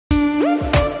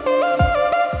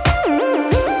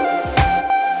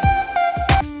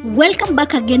Welcome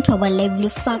back again to our Lively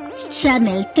Facts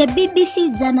channel. The BBC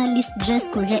journalist Grace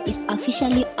Kuria is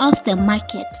officially off the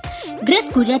market. Grace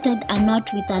Kuria tied a knot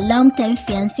with a longtime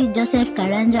fiancé Joseph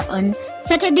Karanja on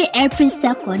Saturday, April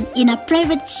 2nd in a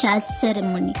private church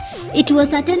ceremony. It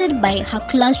was attended by her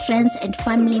close friends and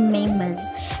family members.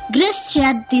 Grace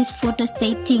shared this photo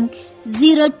stating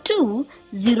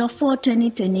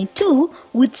 02/04/2022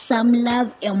 with some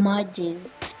love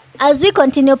emojis. As we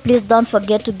continue, please don't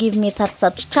forget to give me that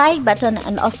subscribe button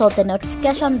and also the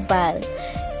notification bell.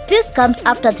 This comes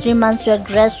after 3 months where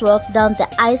Grace walked down the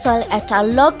aisle at a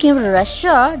lock-in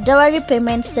Rashore dowry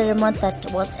payment ceremony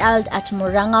that was held at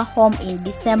Muranga home in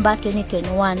December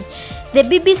 2021. The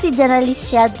BBC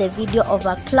journalist shared the video of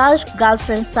her close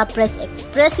girlfriend surprise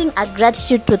expressing a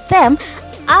gratitude to them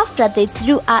after they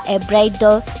threw her a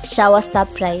bridal shower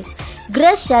surprise.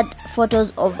 Grace shared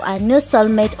photos of her new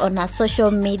soulmate on her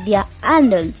social media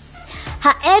handles.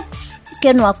 Her ex,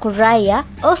 Kuria,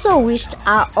 also wished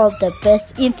her all the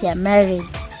best in their marriage.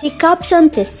 She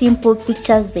captioned the simple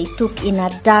pictures they took in a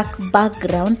dark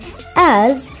background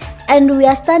as, "And we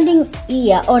are standing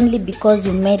here only because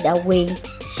you made a way,"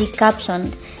 she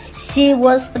captioned. She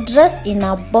was dressed in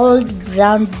a bold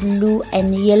brown, blue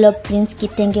and yellow Prince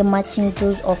Kitenge matching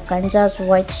those of Kanja's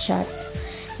white shirt.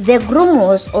 The groom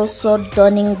was also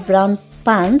donning brown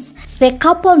pants. The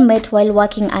couple met while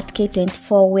working at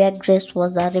K24, where Grace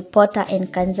was a reporter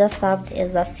and Kanja served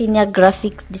as a senior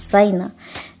graphic designer.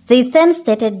 They then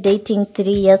started dating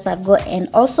 3 years ago and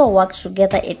also worked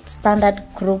together at Standard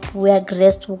Group, where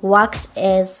Grace worked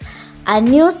as a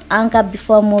news anchor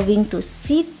before moving to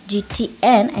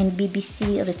CGTN and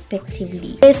BBC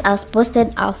respectively. Grace has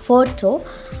posted a photo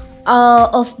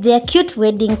of their cute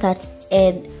wedding that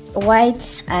had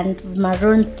white and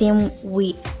maroon theme.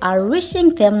 We are wishing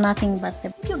them nothing but the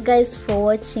best. Thank you guys for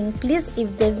watching. Please,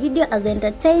 if the video has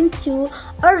entertained you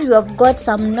or you have got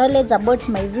some knowledge about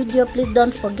my video, please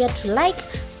don't forget to like,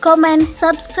 comment,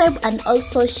 subscribe and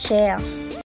also share.